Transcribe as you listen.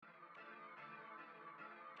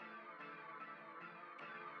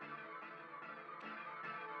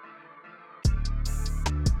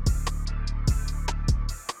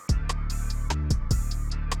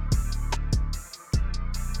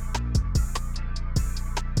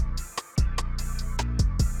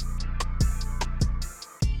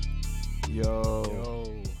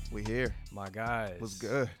My guys. What's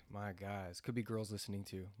good? My guys. Could be girls listening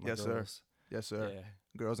too. My Yes, sir. girls. Yes, sir. Yeah.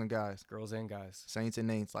 Girls and guys. Girls and guys. Saints and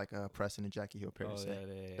Naints, like Preston and Jackie Hill Perry Oh, say.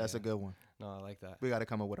 yeah. That's a good one. No, I like that. We got to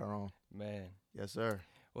come up with our own. Man. Yes, sir.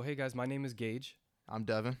 Well, hey guys, my name is Gage. I'm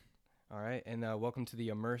Devin. All right. And welcome to the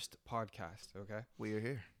Immersed podcast. Okay. We are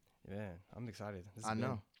here. Man, I'm excited. This is I good.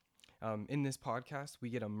 know. In this podcast, we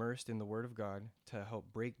get immersed in the Word of God to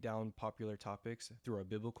help break down popular topics through a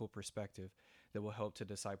biblical perspective that will help to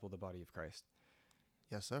disciple the body of Christ.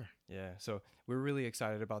 Yes, sir. Yeah, so we're really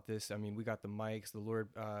excited about this. I mean, we got the mics. The Lord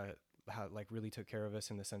really took care of us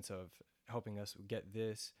in the sense of helping us get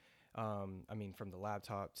this. From the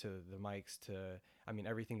laptop to the mics to,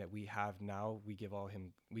 everything that we have now, we give all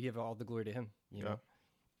the glory to Him, you know?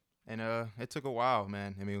 And it took a while,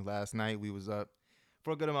 man. Last night we was up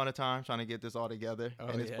for a good amount of time trying to get this all together. Oh,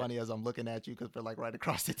 and it's yeah. funny as I'm looking at you because we're like right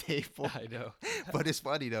across the table. I know. But it's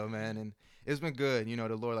funny though, man. And it's been good. You know,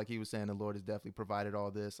 the Lord, like he was saying, the Lord has definitely provided all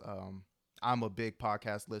this. I'm a big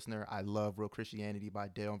podcast listener. I love Real Christianity by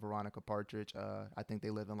Dale and Veronica Partridge. I think they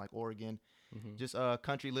live in like Oregon. Mm-hmm. Just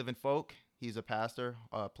country living folk. He's a pastor,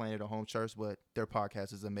 planted a home church, but their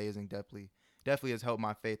podcast is amazing. Definitely has helped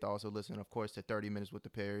my faith. I also listen, of course, to 30 Minutes with the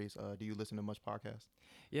Perrys. Do you listen to much podcast?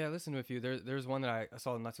 Yeah, I listened to a few. There's one that I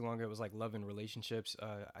saw not too long ago. It was like Love and Relationships.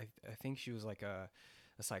 I think she was like a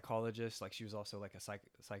psychologist. Like she was also like a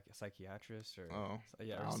psychiatrist or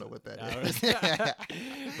I don't know what that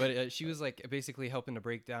is. But she was like basically helping to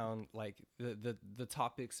break down like the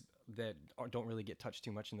topics that don't really get touched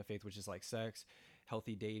too much in the faith, which is like sex,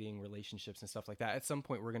 healthy dating, relationships, and stuff like that. At some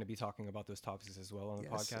point, we're going to be talking about those topics as well on the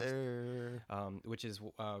podcast, sir. Which is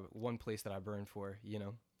one place that I burn for, you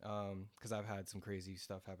know, because I've had some crazy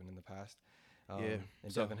stuff happen in the past. And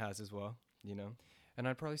Devin has as well, you know. And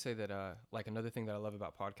I'd probably say that like another thing that I love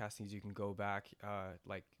about podcasting is you can go back,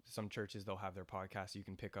 like some churches, they'll have their podcasts. You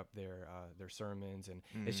can pick up their sermons, and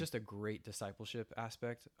it's just a great discipleship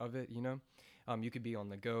aspect of it, you know. You could be on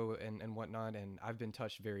the go and whatnot, and I've been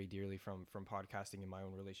touched very dearly from podcasting in my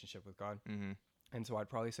own relationship with God. Mm-hmm. And so I'd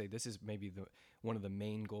probably say this is maybe one of the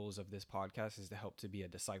main goals of this podcast is to help to be a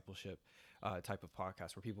discipleship type of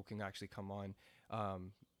podcast where people can actually come on,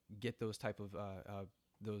 get those type of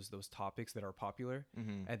those topics that are popular,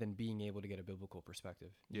 and then being able to get a biblical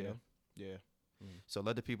perspective. You know? Yeah. So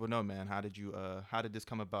let the people know, man. How did this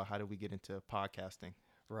come about? How did we get into podcasting?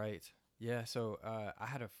 Right. Yeah. So I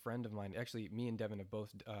had a friend of mine. Actually, me and Devin have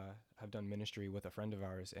both have done ministry with a friend of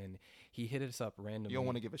ours, and he hit us up randomly. You don't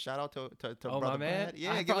want to give a shout out to oh, brother my man? Brad?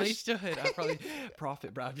 Yeah, I probably should. I probably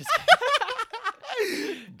Prophet, bro. I'm just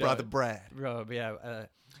brother Brad. Bro, but yeah.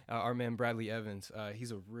 Our man Bradley Evans,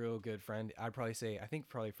 he's a real good friend. I'd probably say, I think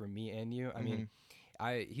probably for me and you, I mean,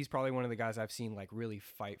 he's probably one of the guys I've seen like really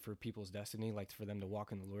fight for people's destiny, like for them to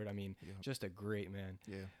walk in the Lord. I mean, just a great man.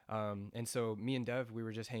 Yeah. And so me and Dev, we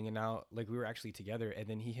were just hanging out, like we were actually together, and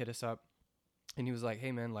then he hit us up, and he was like,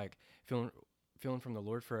 "Hey man, like feeling from the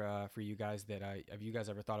Lord for you guys that have you guys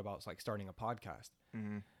ever thought about like starting a podcast?"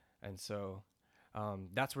 And so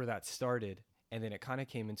that's where that started, and then it kind of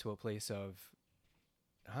came into a place of,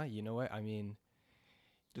 you know what? I mean,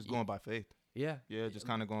 just going by faith. Yeah. Yeah, just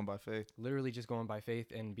kind of going by faith. Literally just going by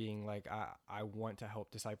faith and being like, I want to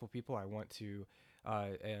help disciple people. I want to,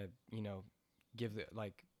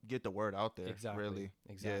 get the word out there. Exactly. Really.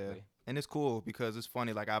 Exactly. Yeah. And it's cool because it's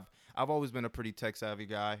funny. Like I've always been a pretty tech savvy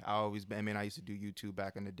guy. I used to do YouTube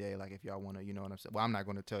back in the day. Like if y'all want to, you know what I'm saying? Well, I'm not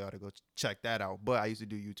going to tell y'all to go check that out, but I used to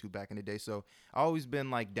do YouTube back in the day. So I always been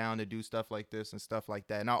like down to do stuff like this and stuff like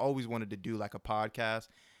that. And I always wanted to do like a podcast.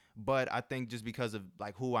 But I think just because of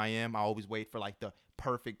like who I am, I always wait for like the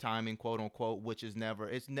perfect timing, quote unquote, which is you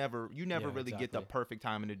never really get the perfect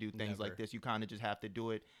timing to do things like this. You kind of just have to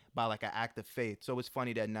do it by like an act of faith. So it's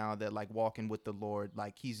funny that now that like walking with the Lord,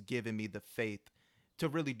 like he's given me the faith to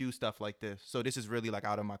really do stuff like this. So this is really like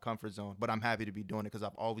out of my comfort zone, but I'm happy to be doing it because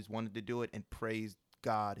I've always wanted to do it and praise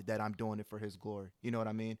God that I'm doing it for his glory. You know what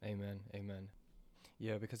I mean? Amen. Amen.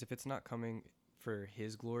 Yeah, because if it's not coming for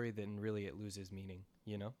his glory, then really it loses meaning,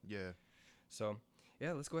 you know? Yeah. So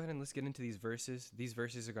yeah, let's go ahead and let's get into these verses. These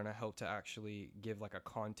verses are going to help to actually give like a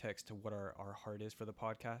context to what our heart is for the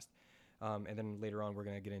podcast. And then later on, we're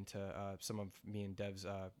going to get into some of me and Dev's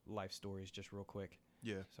life stories just real quick.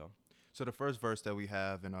 Yeah. So the first verse that we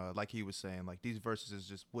have, and like he was saying, like these verses is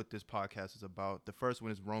just what this podcast is about. The first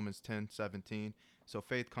one is Romans 10:17. So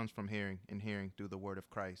faith comes from hearing, and hearing through the word of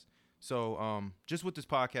Christ. So just what this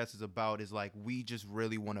podcast is about is like we just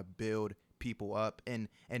really want to build people up and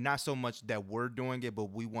not so much that we're doing it, but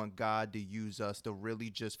we want God to use us to really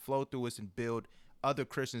just flow through us and build other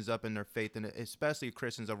Christians up in their faith, and especially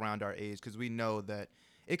Christians around our age, because we know that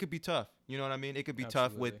it could be tough. You know what I mean? It could be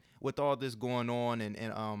Absolutely. tough with all this going on,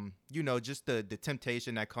 and you know, just the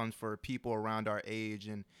temptation that comes for people around our age.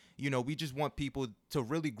 And you know, we just want people to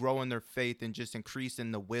really grow in their faith and just increase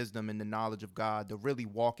in the wisdom and the knowledge of God, to really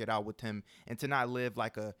walk it out with him, and to not live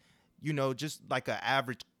like a, you know, just like a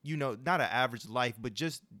average, you know, not an average life, but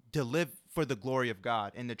just to live for the glory of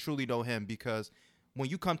God and to truly know him. Because when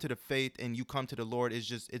you come to the faith and you come to the Lord,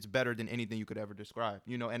 it's better than anything you could ever describe,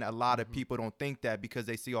 you know. And a lot of people don't think that, because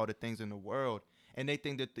they see all the things in the world and they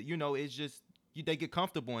think that, you know, it's just, they get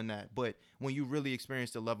comfortable in that. But when you really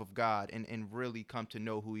experience the love of God and really come to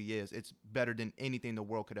know who he is, it's better than anything the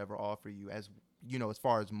world could ever offer you, as, you know, as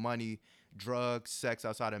far as money, drugs, sex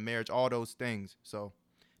outside of marriage, all those things. So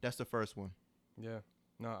that's the first one. Yeah.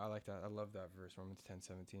 No, I like that. I love that verse, Romans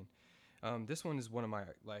 10:17. This one is one of my,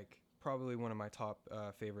 probably one of my top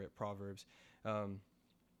favorite proverbs.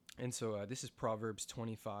 And so this is Proverbs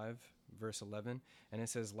 25, verse 11. And it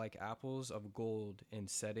says, like apples of gold in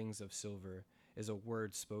settings of silver is a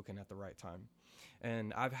word spoken at the right time.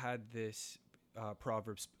 And I've had this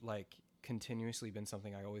Proverbs continuously been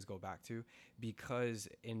something I always go back to, because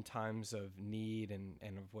in times of need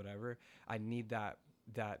and of whatever, I need that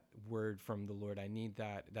word from the Lord. I need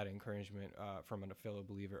that encouragement from a fellow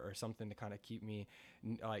believer, or something to kind of keep me,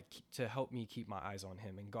 to help me keep my eyes on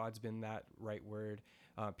him. And God's been that right word.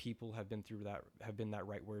 People have been that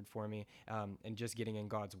right word for me. And just getting in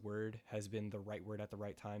God's word has been the right word at the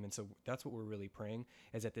right time. And so that's what we're really praying,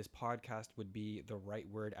 is that this podcast would be the right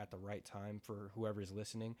word at the right time for whoever's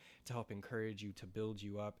listening, to help encourage you, to build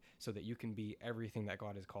you up, so that you can be everything that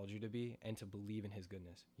God has called you to be, and to believe in his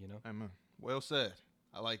goodness, you know? Amen. Well said.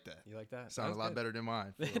 I like that. You like that? Sounds a lot better than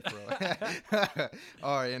mine.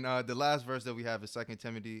 All right, and the last verse that we have is 2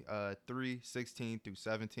 Timothy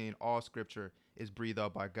 3:16-17. All scripture is breathed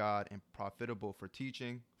out by God and profitable for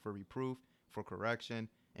teaching, for reproof, for correction,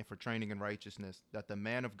 and for training in righteousness, that the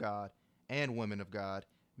man of God and woman of God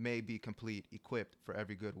may be complete, equipped for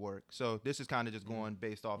every good work. So this is kind of just going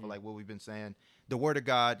based off of like what we've been saying. The word of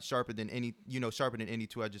God, sharper than any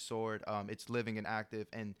two-edged sword. It's living and active,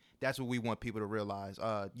 and that's what we want people to realize.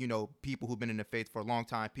 You know, people who've been in the faith for a long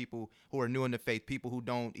time, people who are new in the faith, people who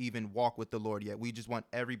don't even walk with the Lord yet. We just want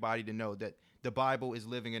everybody to know that the Bible is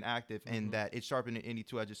living and active, and that it's sharper than any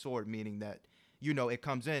two-edged sword, meaning that, you know, it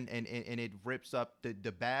comes in and it rips up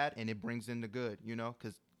the bad and it brings in the good, you know,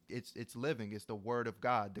 because it's living. It's the word of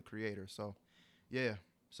God, the creator. So, yeah.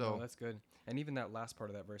 So that's good. And even that last part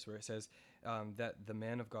of that verse where it says that the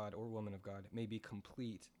man of God or woman of God may be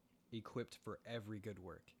complete, equipped for every good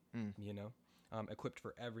work, you know, equipped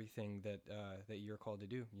for everything that you're called to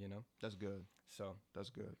do, you know. That's good. So that's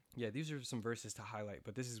good. Yeah, these are some verses to highlight,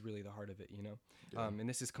 but this is really the heart of it, you know. Yeah. And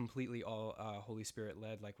this is completely all Holy Spirit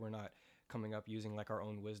led. Like, we're not coming up using like our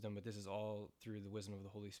own wisdom, but this is all through the wisdom of the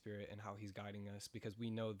Holy Spirit and how he's guiding us, because we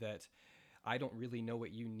know that I don't really know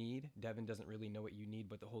what you need. Devin doesn't really know what you need,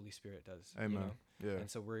 but the Holy Spirit does. Amen. You know? Yeah. And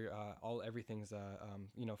so we're everything's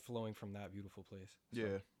you know, flowing from that beautiful place. So.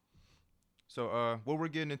 Yeah. So what we're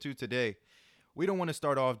getting into today, we don't want to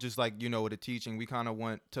start off just like, you know, with a teaching. We kind of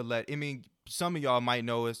want to some of y'all might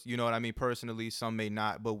know us, you know what I mean, personally, some may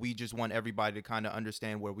not, but we just want everybody to kind of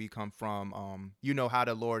understand where we come from. You know, how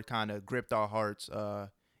the Lord kind of gripped our hearts,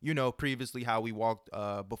 you know, previously how we walked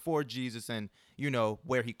before Jesus, and, you know,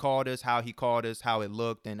 where he called us, how it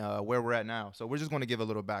looked, and where we're at now. So we're just going to give a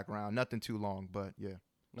little background, nothing too long, but yeah.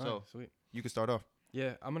 Nice, so sweet. You can start off.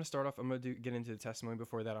 Yeah, I'm going to start off. I'm going to get into the testimony.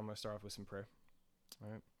 Before that, I'm going to start off with some prayer. All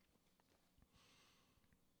right.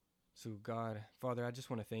 So God, Father, I just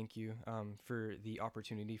want to thank you for the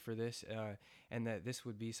opportunity for this, and that this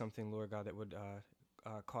would be something, Lord God, that would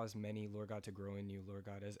cause many, Lord God, to grow in you, Lord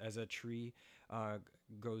God. As a tree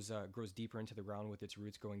grows deeper into the ground with its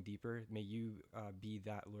roots going deeper, may you be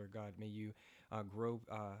that, Lord God. May you grow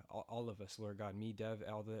all of us, Lord God. Me, Dev,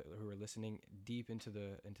 all who are listening, deep into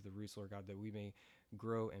the roots, Lord God, that we may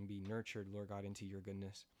grow and be nurtured, Lord God, into your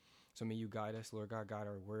goodness. So may you guide us, Lord God, guide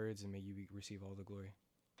our words, and may you receive all the glory.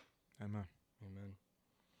 Amen. Amen.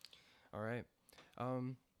 All right.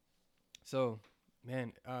 So,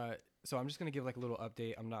 man, so I'm just going to give like a little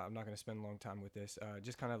update. I'm not going to spend a long time with this.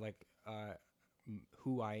 Just kind of like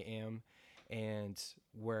who I am and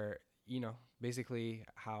where, you know, basically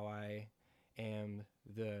how I am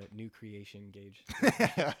the new creation, Gage.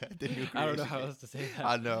 The new creation. I don't know how else to say that.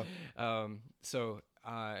 I know. So,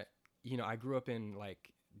 you know, I grew up in like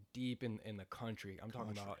deep in the country. I'm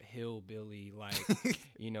talking about hillbilly, like,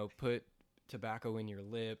 you know, put tobacco in your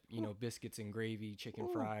lip, you know, biscuits and gravy, chicken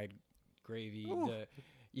fried gravy,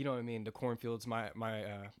 you know what I mean, the cornfields.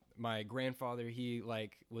 My grandfather, he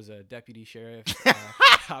like was a deputy sheriff.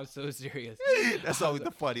 I'm so serious. That's always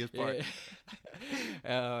the funniest part.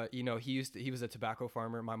 Yeah. You know, he was a tobacco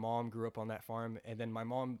farmer. My mom grew up on that farm, and then my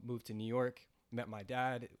mom moved to New York, met my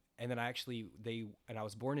dad, and then I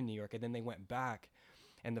was born in New York, and then they went back.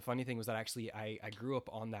 And the funny thing was that actually I grew up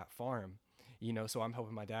on that farm, you know, so I'm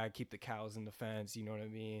helping my dad keep the cows in the fence, you know what I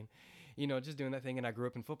mean? You know, just doing that thing. And I grew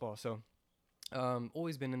up in football. So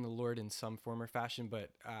always been in the Lord in some form or fashion,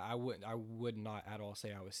 but I would not at all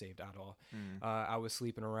say I was saved at all. I was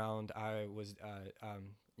sleeping around. I was,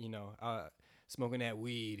 you know, smoking that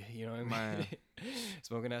weed, you know what I mean?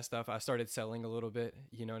 Smoking that stuff. I started selling a little bit,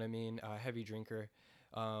 you know what I mean? Heavy drinker.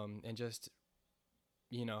 And just,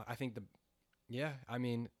 you know, I think I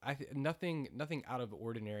mean, nothing out of the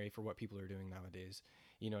ordinary for what people are doing nowadays,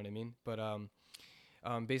 you know what I mean? But,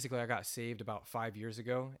 basically I got saved about 5 years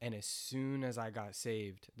ago. And as soon as I got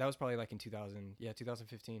saved, that was probably like in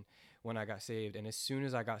 2015 when I got saved. And as soon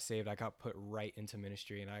as I got saved, I got put right into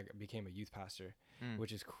ministry and I became a youth pastor,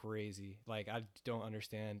 which is crazy. Like, I don't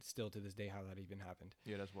understand still to this day how that even happened.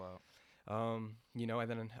 Yeah, that's wild. You know, and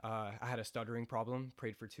then I had a stuttering problem,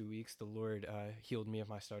 prayed for 2 weeks. The Lord healed me of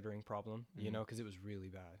my stuttering problem, you know, because it was really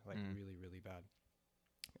bad, like really, really bad.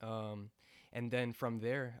 And then from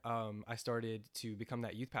there, I started to become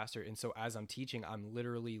that youth pastor. And so as I'm teaching, I'm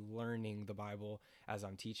literally learning the Bible as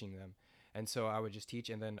I'm teaching them. And so I would just teach.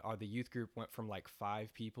 And then the youth group went from like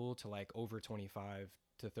 5 people to like over 25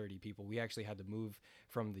 to 30 people. We actually had to move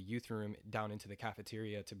from the youth room down into the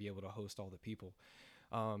cafeteria to be able to host all the people.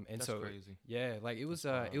 And that's so crazy. Yeah, like it was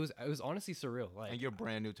honestly surreal. Like, and you're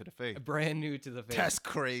brand new to the faith. Brand new to the faith. That's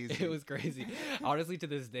crazy. It was crazy. Honestly, to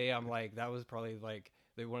this day, I'm like, that was probably like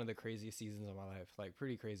one of the craziest seasons of my life. Like,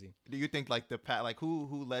 pretty crazy. Do you think like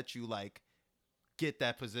who let you like get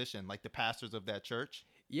that position? Like the pastors of that church?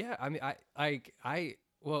 Yeah, I mean, I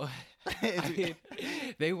mean,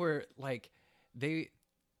 they were like,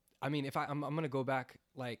 I mean, if I'm going to go back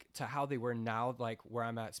like to how they were now, like where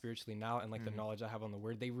I'm at spiritually now and like the knowledge I have on the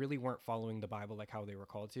word, they really weren't following the Bible like how they were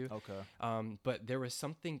called to. Okay. But there was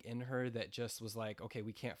something in her that just was like, okay,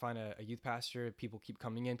 we can't find a youth pastor. People keep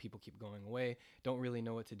coming in, people keep going away, don't really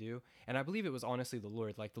know what to do. And I believe it was honestly the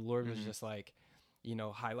Lord. Like the Lord was just like, you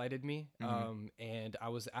know, highlighted me. And I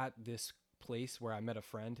was at this place where I met a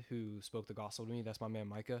friend who spoke the gospel to me. That's my man,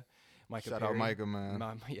 Micah. Shout out Micah, man.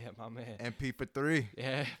 My man. MP for 3.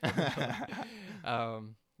 Yeah.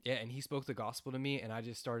 Yeah, and he spoke the gospel to me, and I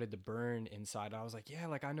just started to burn inside. I was like, yeah,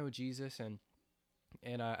 like I know Jesus, and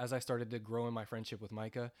as I started to grow in my friendship with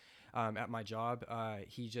Micah, at my job,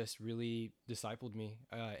 he just really discipled me,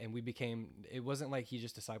 and it wasn't like he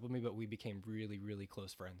just discipled me, but we became really, really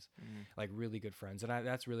close friends, like really good friends. And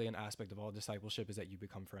that's really an aspect of all discipleship, is that you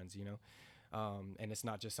become friends, you know? And it's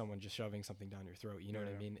not just someone just shoving something down your throat, you know what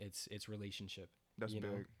I mean? It's relationship. That's big.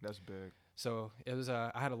 Know? That's big. So it was,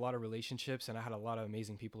 I had a lot of relationships, and I had a lot of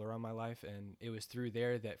amazing people around my life. And it was through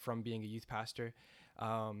there that, from being a youth pastor,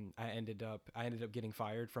 I ended up getting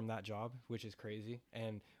fired from that job, which is crazy.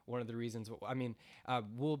 And one of the reasons, I mean,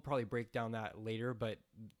 we'll probably break down that later, but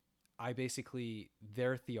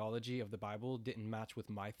their theology of the Bible didn't match with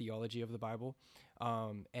my theology of the Bible.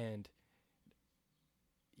 And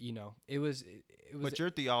you know, it was. But your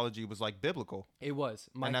theology was like biblical. It was.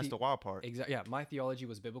 And that's the wild part. Exactly. Yeah, my theology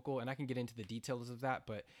was biblical, and I can get into the details of that,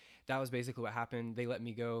 but that was basically what happened. They let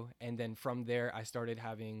me go, and then from there, I started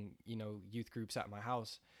having, you know, youth groups at my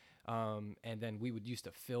house, and then we would used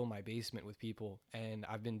to fill my basement with people, and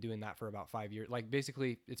I've been doing that for about 5 years. Like,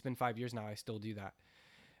 basically, it's been 5 years now. I still do that.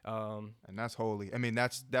 And that's holy. I mean,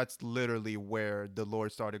 that's literally where the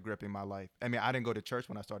Lord started gripping my life. I mean, I didn't go to church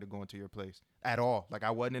when I started going to your place at all. Like, I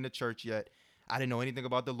wasn't in the church yet. I didn't know anything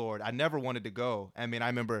about the Lord. I never wanted to go. I mean, I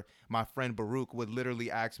remember my friend Baruch would literally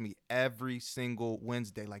ask me every single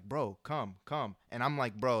Wednesday, like, bro, come. And I'm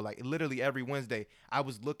like, bro, like literally every Wednesday, I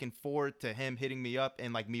was looking forward to him hitting me up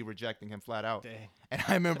and like me rejecting him flat out. Dang. And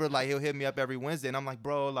I remember like he'll hit me up every Wednesday and I'm like,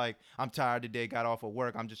 bro, like I'm tired today, got off of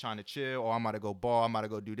work. I'm just trying to chill, or I'm about to go ball. I'm about to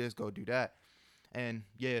go do this, go do that. And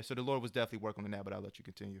yeah, so the Lord was definitely working on that, but I'll let you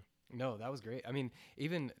continue. No, that was great. I mean,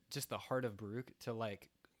 even just the heart of Baruch to like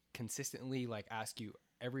consistently like ask you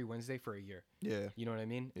every Wednesday for a year. Yeah. You know what I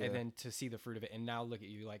mean? Yeah. And then to see the fruit of it, and now look at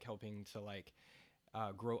you like helping to like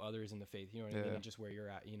grow others in the faith, you know what I mean? And just where you're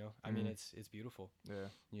at, you know? I mean, it's beautiful. Yeah.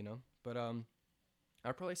 You know? But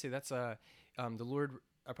I'd probably say that's the Lord.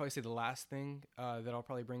 I'd probably say the last thing that I'll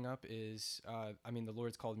probably bring up is I mean, the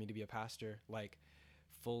Lord's called me to be a pastor, like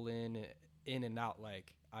full in and out.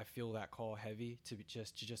 Like I feel that call heavy to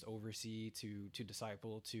just oversee, to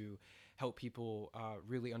disciple, to help people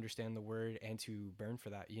really understand the word and to burn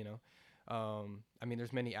for that, you know? I mean,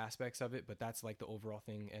 there's many aspects of it, but that's like the overall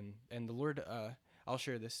thing. And the Lord, I'll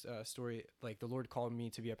share this story. Like the Lord called me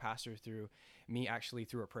to be a pastor through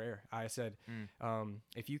a prayer. I said,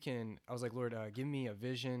 if you can, I was like, Lord, give me a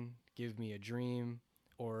vision, give me a dream,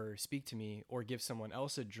 or speak to me, or give someone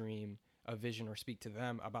else a dream, a vision, or speak to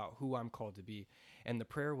them about who I'm called to be. And the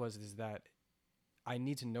prayer is that I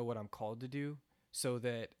need to know what I'm called to do so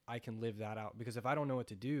that I can live that out. Because if I don't know what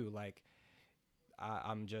to do, like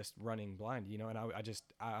I'm just running blind, you know, and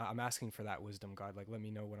I'm asking for that wisdom, God, like, let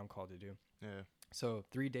me know what I'm called to do. Yeah. So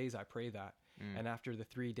 3 days I pray that. And after the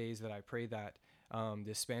 3 days that I pray that,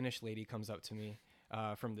 this Spanish lady comes up to me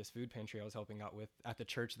from this food pantry I was helping out with at the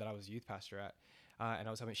church that I was youth pastor at.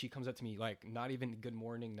 She comes up to me, like, not even good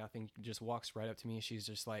morning, nothing, just walks right up to me. She's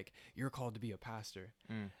just like, you're called to be a pastor.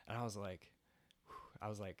 And I was like,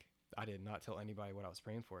 I did not tell anybody what I was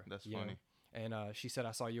praying for. That's funny. And she said,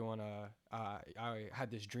 I saw you on I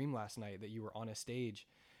had this dream last night that you were on a stage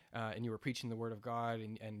and you were preaching the word of God,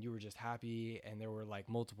 and you were just happy, and there were like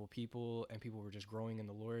multiple people, and people were just growing in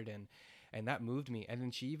the Lord, and that moved me. And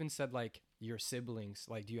then she even said, like, your siblings,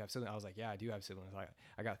 like, do you have siblings? I was like, yeah, I do have siblings.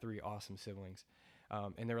 I got 3 awesome siblings.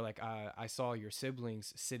 And they were like, I saw your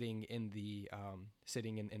siblings sitting in the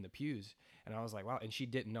pews. And I was like, wow. And she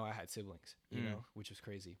didn't know I had siblings, you know, which was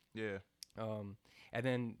crazy. Yeah. And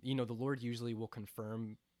then, you know, the Lord usually will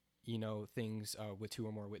confirm, you know, things with 2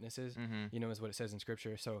 or more witnesses, you know, is what it says in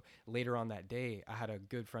scripture. So later on that day, I had a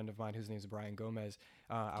good friend of mine whose name is Brian Gomez.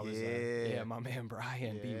 My man,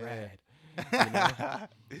 Brian, be rad.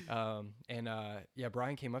 You know?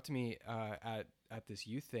 Brian came up to me at this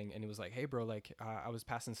youth thing, and it was like, hey bro, like I was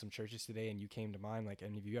passing some churches today and you came to mind, like,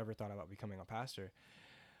 and have you ever thought about becoming a pastor?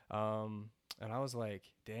 And I was like,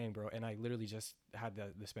 dang, bro. And I literally just had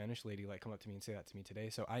the Spanish lady like come up to me and say that to me today.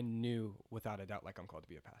 So I knew without a doubt, like, I'm called to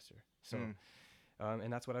be a pastor. So,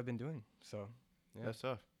 and that's what I've been doing. So yeah. That's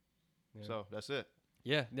tough. Yeah. So that's it.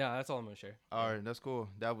 Yeah. That's all I'm going to share. All right. That's cool.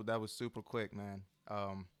 That was super quick, man.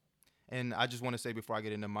 And I just want to say before I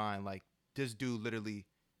get into mine, like, this dude literally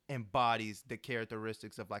embodies the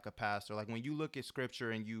characteristics of like a pastor. Like when you look at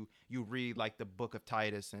scripture and you read like the book of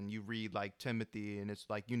Titus and you read like Timothy, and it's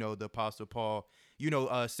like, you know, the apostle Paul, you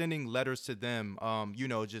know, sending letters to them, you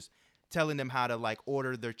know, just telling them how to like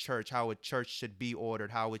order their church, how a church should be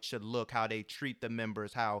ordered, how it should look, how they treat the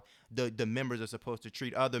members, how the members are supposed to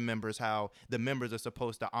treat other members, how the members are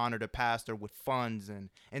supposed to honor the pastor with funds and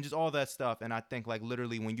just all that stuff. And I think like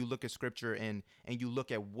literally when you look at scripture and you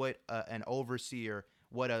look at what an overseer,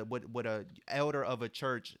 what a elder of a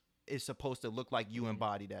church is supposed to look like, you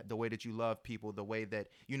embody that, the way that you love people, the way that,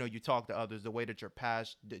 you know, you talk to others, the way that you're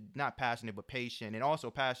not passionate, but patient, and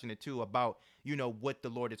also passionate too about, you know, what the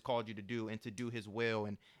Lord has called you to do and to do his will,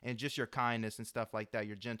 and just your kindness and stuff like that,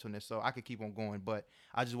 your gentleness. So I could keep on going, but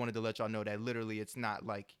I just wanted to let y'all know that literally it's not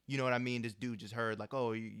like, you know what I mean? This dude just heard like,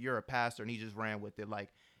 oh, you're a pastor, and he just ran with it. Like,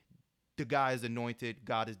 the guy is anointed.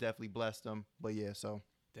 God has definitely blessed him. But yeah, so.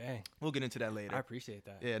 Dang. We'll get into that later. I appreciate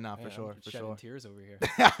that. Yeah, for sure. I'm shedding tears over here.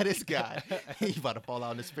 This guy. He about to fall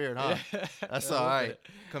out in the spirit, huh? Yeah. That's all right.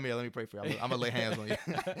 Come here. Let me pray for you. I'm going to lay hands on you.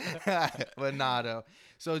 But nah, though.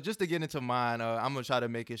 So just to get into mine, I'm going to try to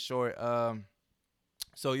make it short.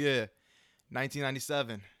 So, yeah,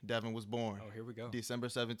 1997, Devin was born. Oh, here we go. December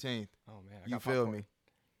 17th. Oh, man. You feel me?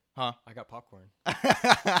 Huh? I got popcorn.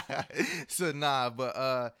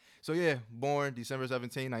 So so yeah, born December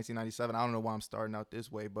 17, 1997. I don't know why I'm starting out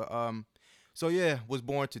this way, but so yeah, was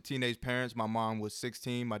born to teenage parents. My mom was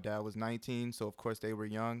 16, my dad was 19, so of course they were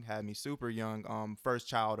young, had me super young. First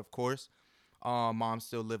child, of course. Mom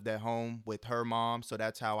still lived at home with her mom, so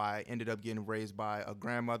that's how I ended up getting raised by a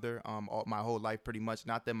grandmother my whole life pretty much.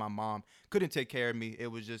 Not that my mom couldn't take care of me, it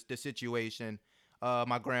was just the situation.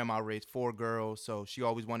 My grandma raised 4 girls, so she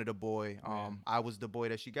always wanted a boy. I was the boy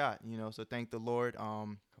that she got, you know, so thank the Lord.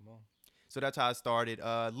 Come on. So that's how I started.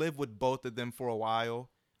 Lived with both of them for a while.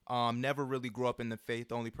 Never really grew up in the faith.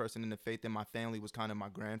 The only person in the faith in my family was kind of my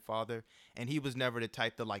grandfather, and he was never the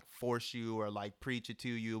type to like force you or like preach it to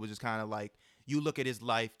you. It was just kind of like, you look at his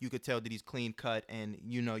life, you could tell that he's clean cut, and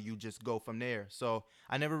you know, you just go from there. So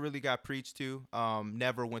I never really got preached to.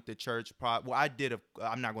 Never went to church. Well, I did.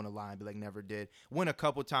 I'm not going to lie and be like never did. Went a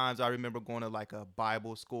couple times. I remember going to like a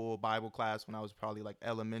Bible class when I was probably like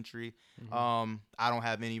elementary. I don't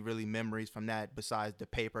have any really memories from that besides the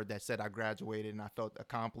paper that said I graduated and I felt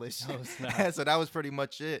accomplished. Oh, so that was pretty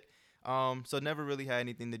much it. So never really had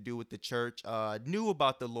anything to do with the church. Knew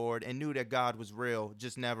about the Lord and knew that God was real,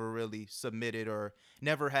 just never really submitted or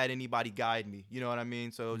never had anybody guide me. You know what I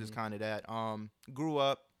mean? So it was just kind of that. Grew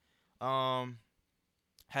up,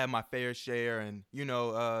 had my fair share and, you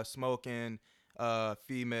know, smoking,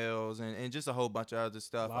 females, and just a whole bunch of other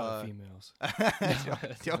stuff. A lot of females.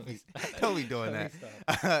 don't be doing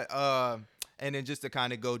that. And then just to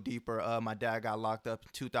kind of go deeper, my dad got locked up in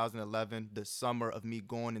 2011, the summer of me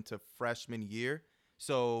going into freshman year.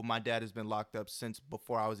 So my dad has been locked up since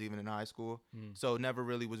before I was even in high school. So never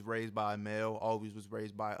really was raised by a male. Always was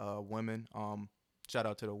raised by women. Shout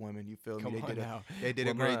out to the women. You feel me? They did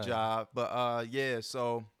a great job. But yeah,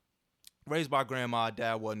 so raised by grandma.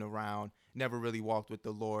 Dad wasn't around. Never really walked with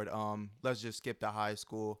the Lord. Let's just skip to high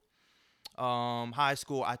school. High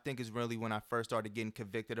school, I think, is really when I first started getting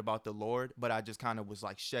convicted about the Lord, but I just kind of was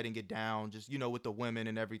like shutting it down, just, with the women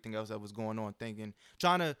and everything else that was going on,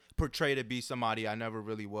 trying to portray to be somebody I never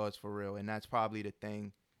really was for real. And that's probably the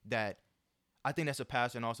thing that I think that's a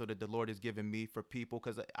passion also that the Lord has given me for people,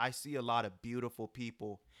 because I see a lot of beautiful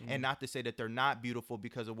people, and not to say that they're not beautiful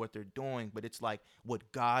because of what they're doing, but it's like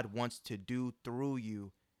what God wants to do through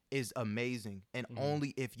you is amazing. And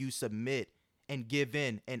only if you submit and give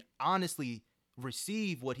in and honestly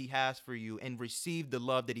receive what he has for you, and receive the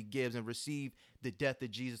love that he gives, and receive the death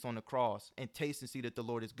of Jesus on the cross, and taste and see that the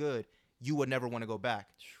Lord is good, you would never want to go back.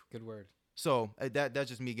 Good word. So that's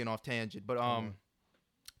just me getting off tangent. But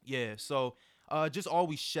yeah, so just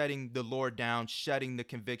always shutting the Lord down, shutting the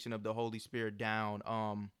conviction of the Holy Spirit down.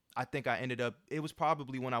 I think I ended up, it was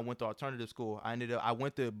probably when I went to alternative school. I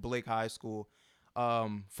went to Blake High School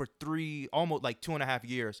for almost like 2.5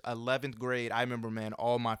 years. 11th grade, I remember, man,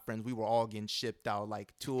 all my friends, we were all getting shipped out.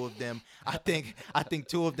 Like two of them, I think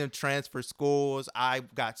two of them transferred schools. I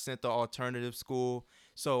got sent to alternative school.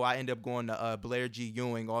 So I ended up going to Blair G.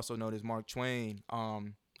 Ewing, also known as Mark Twain,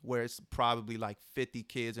 where it's probably like 50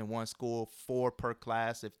 kids in one school, 4 per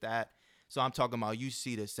class, if that. So I'm talking about you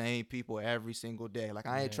see the same people every single day. Like,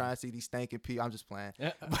 I ain't trying to see these stinking people. I'm just playing.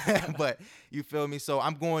 But you feel me? So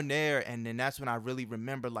I'm going there, and then that's when I really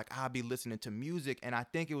remember, like, I'll be listening to music. And I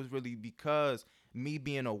think it was really because me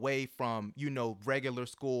being away from, regular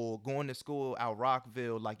school, going to school out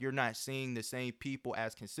Rockville, like, you're not seeing the same people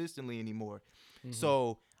as consistently anymore.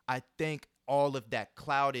 So I think all of that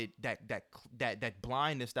clouded, that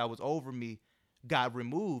blindness that was over me got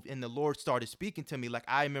removed, and the Lord started speaking to me. Like,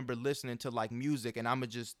 I remember listening to like music, and I'm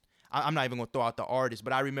not even gonna throw out the artist,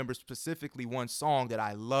 but I remember specifically one song that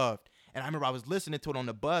I loved, and I remember I was listening to it on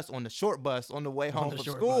the short bus on the way home from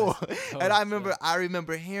school. And I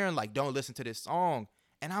remember hearing like, don't listen to this song.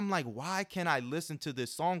 And I'm like, why can't I listen to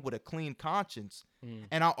this song with a clean conscience?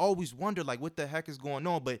 And I always wonder, like, what the heck is going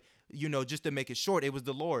on? But, just to make it short, it was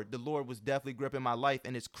the Lord. The Lord was definitely gripping my life.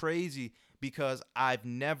 And it's crazy because I've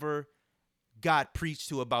never got preached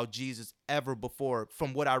to about Jesus ever before,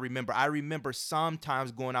 from what I remember. I remember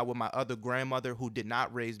sometimes going out with my other grandmother, who did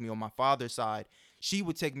not raise me on my father's side. She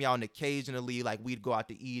would take me out, and occasionally, like, we'd go out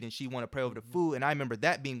to eat, and she'd want to pray over the food. And I remember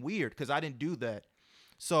that being weird because I didn't do that.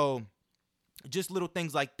 So just little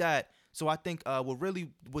things like that. So I think what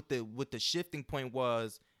really what the shifting point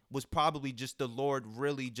was probably just the Lord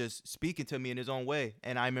really just speaking to me in his own way.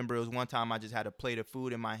 And I remember it was one time I just had a plate of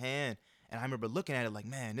food in my hand, and I remember looking at it like,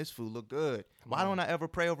 man, this food look good. Why don't I ever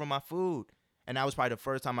pray over my food? And that was probably the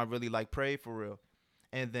first time I really like prayed for real.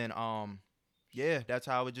 And then yeah, that's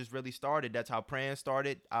how it just really started. That's how praying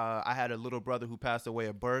started. I had a little brother who passed away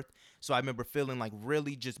at birth. So I remember feeling like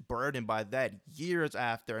really just burdened by that years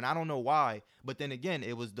after. And I don't know why. But then again,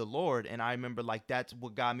 it was the Lord. And I remember like that's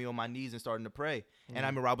what got me on my knees and starting to pray. And I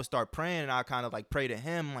remember I would start praying, and I kind of like pray to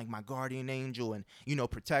him, like my guardian angel, and,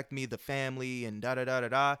 protect me, the family, and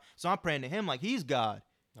da-da-da-da-da. So I'm praying to him like he's God.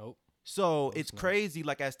 Nope. So it's crazy.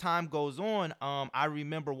 Like, as time goes on, I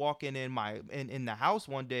remember walking in the house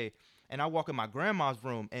one day, and I walk in my grandma's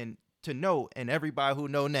room, and to note, and everybody who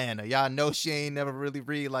know Nana, y'all know she ain't never really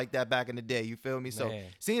read like that back in the day. You feel me? Man. So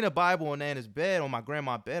seeing a Bible on Nana's bed, on my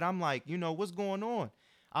grandma's bed, I'm like, what's going on?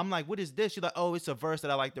 I'm like, what is this? She's like, oh, it's a verse that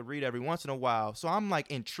I like to read every once in a while. So I'm like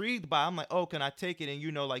intrigued by it. I'm like, oh, can I take it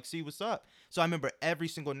and, like, see what's up? So I remember every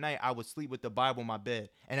single night I would sleep with the Bible in my bed.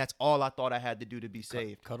 And that's all I thought I had to do to be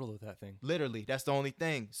saved. Cuddle with that thing. Literally. That's the only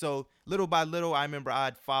thing. So little by little, I remember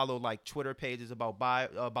I'd follow like Twitter pages about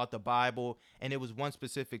the Bible. And it was one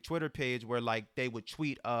specific Twitter page where like they would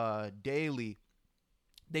tweet daily.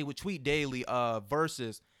 They would tweet daily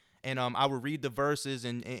verses. And I would read the verses,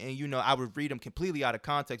 and I would read them completely out of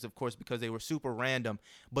context, of course, because they were super random.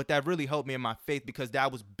 But that really helped me in my faith, because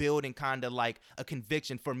that was building kind of like a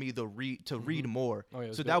conviction for me to read more. Oh,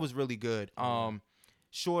 yeah, so that was really good.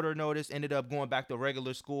 Shorter notice, ended up going back to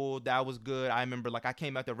regular school. That was good. I remember like I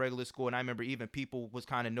came back to regular school, and I remember even people was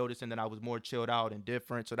kind of noticing that I was more chilled out and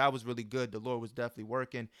different. So that was really good. The Lord was definitely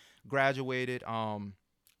working. Graduated,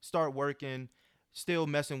 start working. Still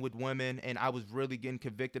messing with women, and I was really getting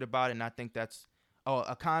convicted about it. And I think that's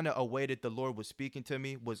a kind of a way that the Lord was speaking to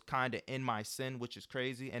me was kind of in my sin, which is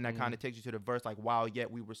crazy. And that kind of takes you to the verse like, while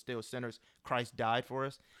yet we were still sinners, Christ died for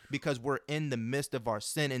us, because we're in the midst of our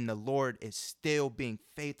sin and the Lord is still being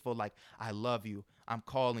faithful. Like, I love you. I'm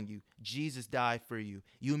calling you. Jesus died for you.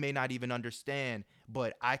 You may not even understand,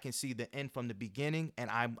 but I can see the end from the beginning, and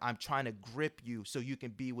I'm trying to grip you so you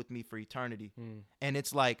can be with me for eternity. And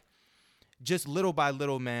it's like, just little by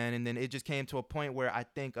little, man. And then it just came to a point where I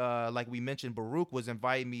think, like we mentioned, Baruch was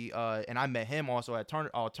inviting me, and I met him also at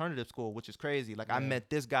alternative school, which is crazy. Like, I met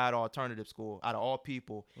this guy at alternative school, out of all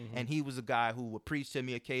people, and he was a guy who would preach to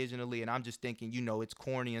me occasionally, and I'm just thinking, it's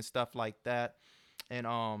corny and stuff like that.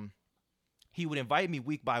 And he would invite me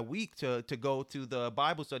week by week to go to the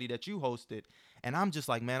Bible study that you hosted. And I'm just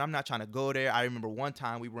like, man, I'm not trying to go there. I remember one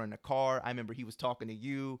time we were in the car. I remember he was talking to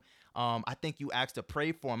you. I think you asked to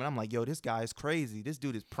pray for him. And I'm like, yo, this guy is crazy. This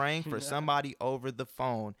dude is praying for somebody over the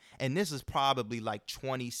phone. And this is probably like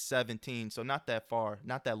 2017. So not that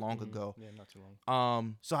long ago. Yeah, not too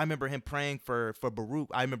long. So I remember him praying for Baruch.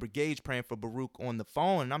 I remember Gage praying for Baruch on the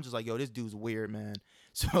phone. And I'm just like, yo, this dude's weird, man.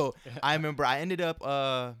 So I remember I ended up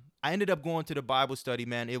going to the Bible study,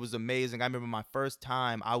 man. It was amazing. I remember my first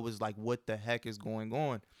time, I was like, what the heck is going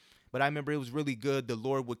on? But I remember it was really good. The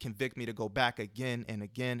Lord would convict me to go back again and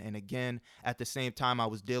again and again. At the same time, I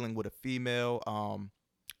was dealing with a female.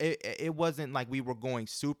 It wasn't like we were going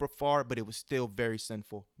super far, but it was still very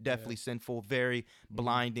sinful. Definitely sinful, very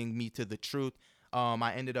blinding me to the truth.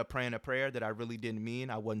 I ended up praying a prayer that I really didn't mean.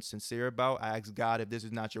 I wasn't sincere about. I asked God, if this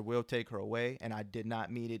is not your will, take her away. And I did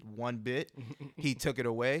not mean it one bit. He took it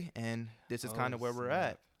away. And this is kind of where we're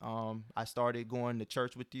at. I started going to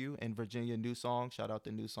church with you in Virginia, New Song. Shout out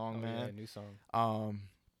to New Song, man. Yeah, New Song.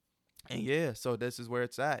 And yeah, so this is where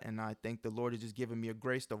it's at. And I think the Lord has just given me a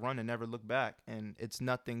grace to run and never look back. And it's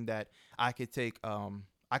nothing that I could take.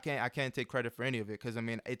 I can't take credit for any of it. Because, I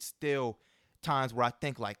mean, it's still times where I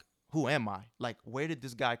think, like, who am I? Like, where did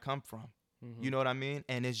this guy come from? You know what I mean?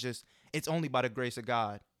 And it's only by the grace of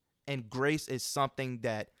God. And grace is something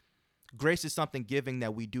giving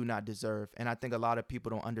that we do not deserve. And I think a lot of people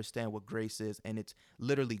don't understand what grace is. And it's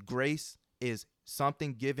literally, grace is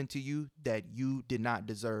something given to you that you did not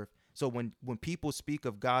deserve. So when people speak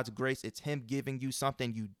of God's grace, it's him giving you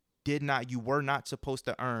something you were not supposed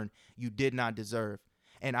to earn, you did not deserve.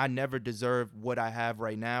 And I never deserved what I have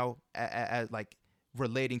right now, as like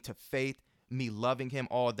relating to faith, me loving him,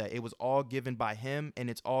 all that. It was all given by him, and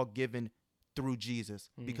it's all given through Jesus,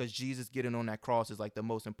 because Jesus getting on that cross is like the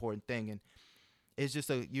most important thing. And it's just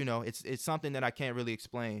it's something that I can't really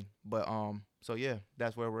explain. But so yeah,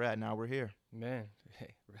 that's where we're at now. We're here. Man,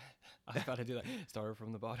 hey, I gotta do that. Started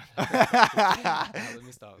from the bottom. Let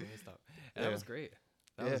me stop. That was great.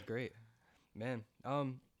 That was great, man.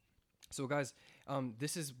 So guys,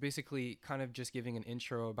 this is basically kind of just giving an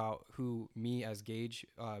intro about who me as Gage,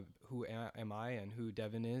 who am I, and who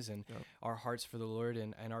Devin is, and our hearts for the Lord,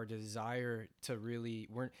 and our desire to really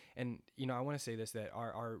I want to say this, that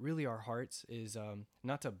our hearts is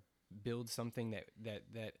not to build something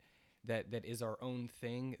that is our own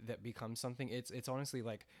thing that becomes something. It's honestly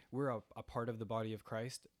like we're a part of the body of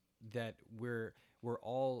Christ, that we're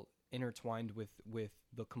all intertwined with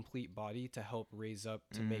the complete body to help raise up,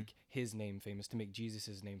 to make his name famous, to make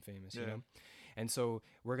Jesus's name famous, you know? And so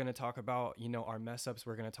we're going to talk about, our mess ups.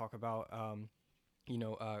 We're going to talk about,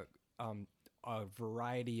 a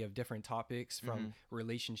variety of different topics, from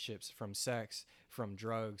relationships, from sex, from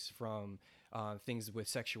drugs, from things with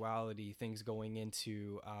sexuality, things going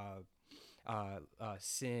into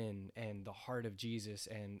sin and the heart of Jesus,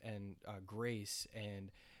 and grace,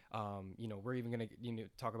 and we're even going to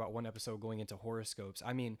talk about one episode going into horoscopes.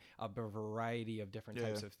 I mean, a variety of different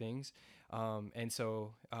types of things. And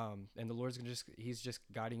the Lord's he's just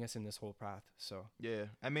guiding us in this whole path. So yeah,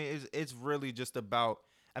 I mean, it's really just about,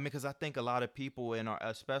 because I think a lot of people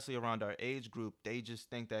especially around our age group, they just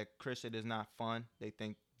think that Christian is not fun. They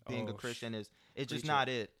think being a Christian it's just not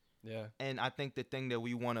it. Yeah. And I think the thing that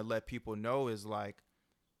we want to let people know is like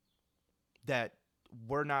that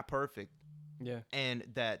we're not perfect. Yeah. And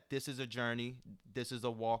that this is a journey. This is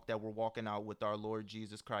a walk that we're walking out with our Lord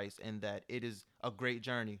Jesus Christ, and that it is a great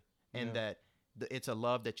journey, and that it's a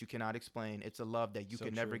love that you cannot explain. It's a love that you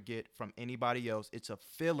can never get from anybody else. It's a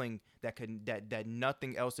feeling that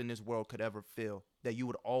nothing else in this world could ever feel, that you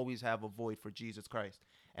would always have a void for Jesus Christ.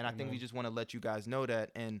 And I think we just want to let you guys know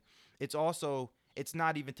that. And it's also, it's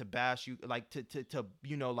not even to bash you, like to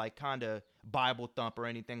like kind of Bible thump or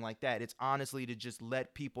anything like that. It's honestly to just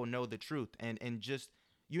let people know the truth, and just,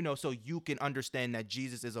 so you can understand that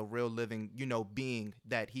Jesus is a real living, being,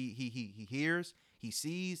 that he hears, he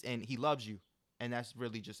sees, and he loves you. And that's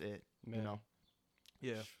really just it, Man.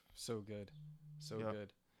 Yeah. So good. So Yep.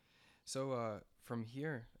 good. So from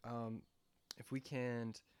here, if we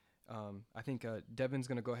can, I think Devin's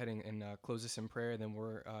going to go ahead and close this in prayer. Then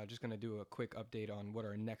we're just going to do a quick update on what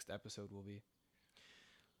our next episode will be.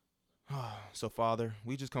 So, Father,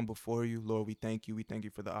 we just come before you. Lord, we thank you. We thank you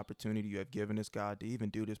for the opportunity you have given us, God, to even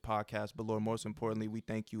do this podcast. But, Lord, most importantly, we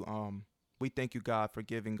thank you, God, for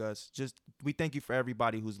giving us we thank you for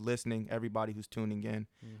everybody who's listening, everybody who's tuning in.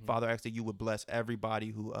 Mm-hmm. Father, I ask that you would bless everybody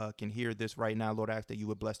who can hear this right now. Lord, I ask that you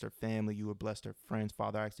would bless their family, you would bless their friends.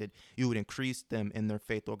 Father, I ask that you would increase them in their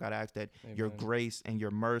faith. Lord God, I ask that your grace and your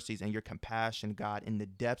mercies and your compassion, God, in the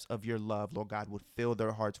depths of your love, Lord God, would fill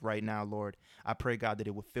their hearts right now, Lord. I pray, God, that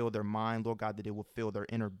it would fill their mind, Lord God, that it would fill their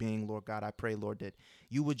inner being, Lord God. I pray, Lord, that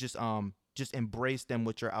you would just embrace them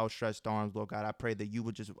with your outstretched arms, Lord God. I pray that you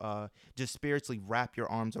would just spiritually wrap your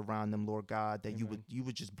arms around them, Lord God, that Amen. you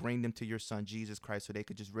would just bring them to your Son, Jesus Christ, so they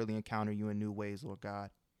could just really encounter you in new ways, Lord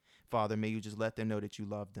God. Father, may you just let them know that you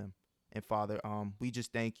love them. And Father, we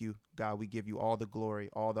just thank you, God. We give you all the glory,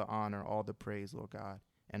 all the honor, all the praise, Lord God,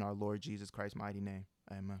 in our Lord Jesus Christ's mighty name.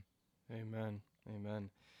 Amen. Amen.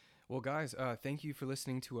 Amen. Well, guys, thank you for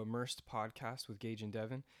listening to Immersed Podcast with Gage and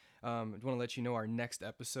Devin. I want to let you know our next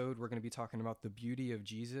episode, we're going to be talking about the beauty of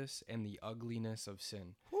Jesus and the ugliness of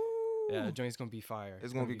sin. Woo. Yeah, the joint's going to be fire.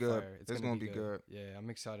 It's going to be good. Fire. It's going to be good. Yeah, I'm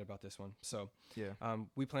excited about this one. So, yeah,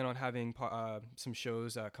 we plan on having some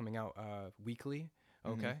shows coming out weekly.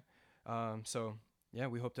 Okay. Mm-hmm. So, yeah,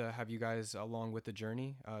 we hope to have you guys along with the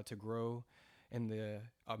journey to grow in the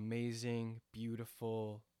amazing,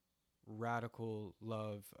 beautiful, radical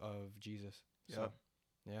love of Jesus. Yep. So,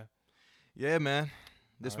 yeah. Yeah, man.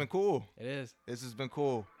 This has been cool. It is. This has been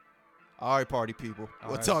cool. All right, party people.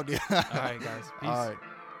 We'll right. talk to you. All right, guys. Peace. All right.